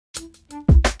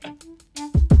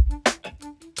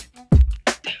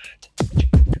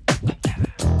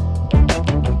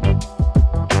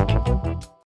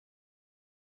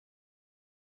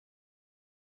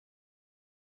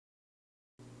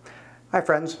Hi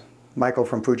friends, Michael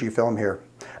from Fujifilm here.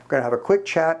 We're going to have a quick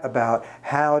chat about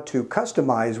how to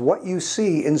customize what you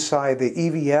see inside the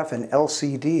EVF and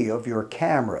LCD of your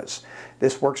cameras.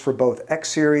 This works for both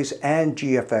X-series and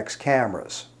GFX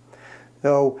cameras.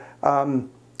 So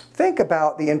think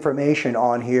about the information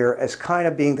on here as kind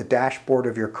of being the dashboard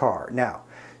of your car. Now,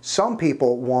 some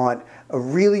people want a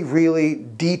really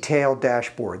detailed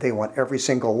dashboard. They want every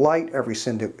single light, every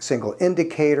single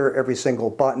indicator, every single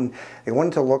button. They want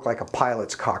it to look like a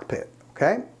pilot's cockpit,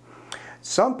 okay?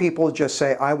 Some people just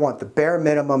say, I want the bare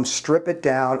minimum, strip it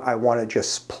down. I want it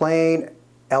just plain,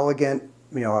 elegant,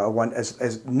 I want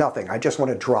as nothing. I just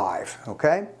want to drive,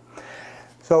 okay?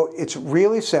 So it's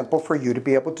really simple for you to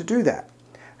be able to do that.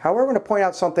 However, I want to point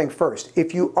out something first.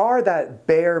 If you are that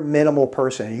bare minimal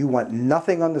person and you want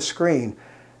nothing on the screen,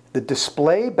 the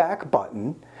display back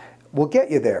button will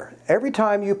get you there. Every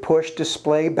time you push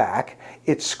display back,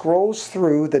 it scrolls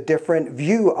through the different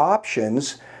view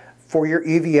options for your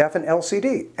EVF and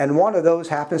LCD. And one of those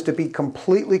happens to be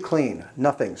completely clean,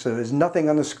 nothing. So there's nothing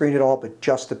on the screen at all but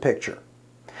just the picture.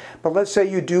 But let's say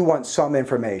you do want some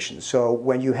information. So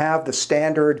when you have the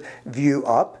standard view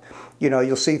up,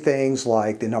 you'll see things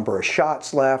like the number of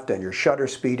shots left and your shutter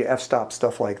speed, f-stop,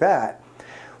 stuff like that.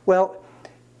 Well,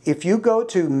 if you go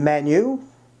to Menu,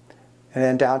 and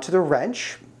then down to the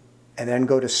wrench, and then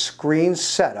go to Screen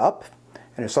Setup,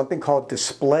 and there's something called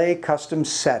Display Custom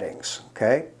Settings,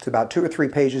 okay? It's about 2 or 3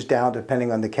 pages down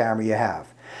depending on the camera you have.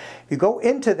 If you go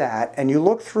into that and you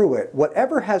look through it,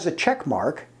 whatever has a check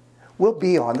mark will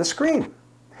be on the screen.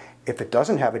 If it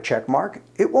doesn't have a check mark,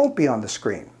 it won't be on the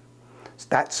screen. It's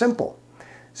that simple.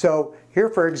 So here,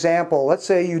 for example, let's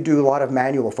say you do a lot of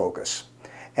manual focus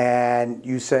and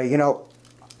you say,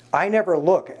 I never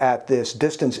look at this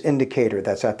distance indicator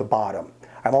that's at the bottom.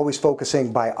 I'm always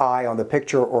focusing by eye on the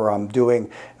picture, or I'm doing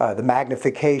the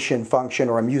magnification function,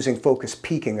 or I'm using focus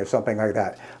peaking or something like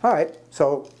that. All right,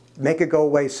 so make it go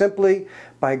away simply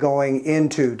by going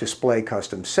into Display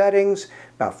Custom Settings,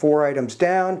 about 4 items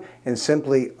down, and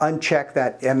simply uncheck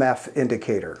that MF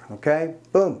indicator, okay?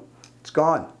 Boom, it's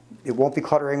gone. It won't be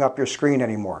cluttering up your screen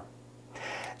anymore.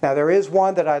 Now there is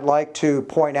one that I'd like to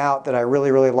point out that I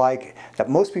really like, that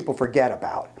most people forget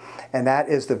about, and that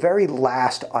is the very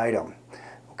last item,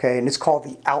 okay? And it's called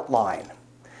the outline.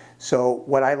 So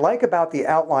what I like about the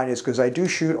outline is, because I do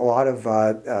shoot a lot of,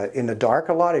 in the dark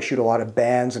a lot, I shoot a lot of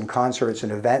bands and concerts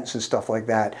and events and stuff like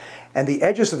that, and the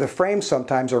edges of the frame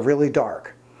sometimes are really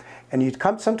dark. And you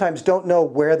sometimes don't know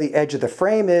where the edge of the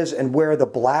frame is and where the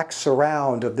black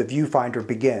surround of the viewfinder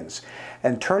begins.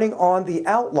 And turning on the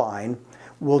outline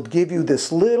will give you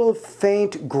this little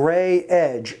faint gray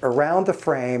edge around the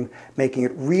frame, making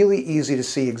it really easy to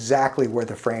see exactly where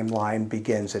the frame line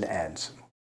begins and ends.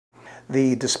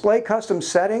 The Display Custom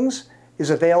Settings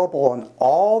is available on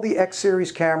all the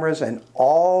X-series cameras and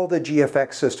all the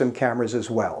GFX system cameras as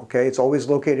well. Okay, it's always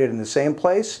located in the same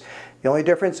place. The only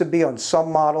difference would be on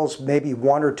some models, maybe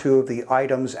 1 or 2 of the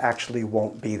items actually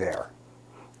won't be there.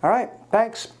 All right,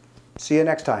 thanks. See you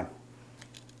next time.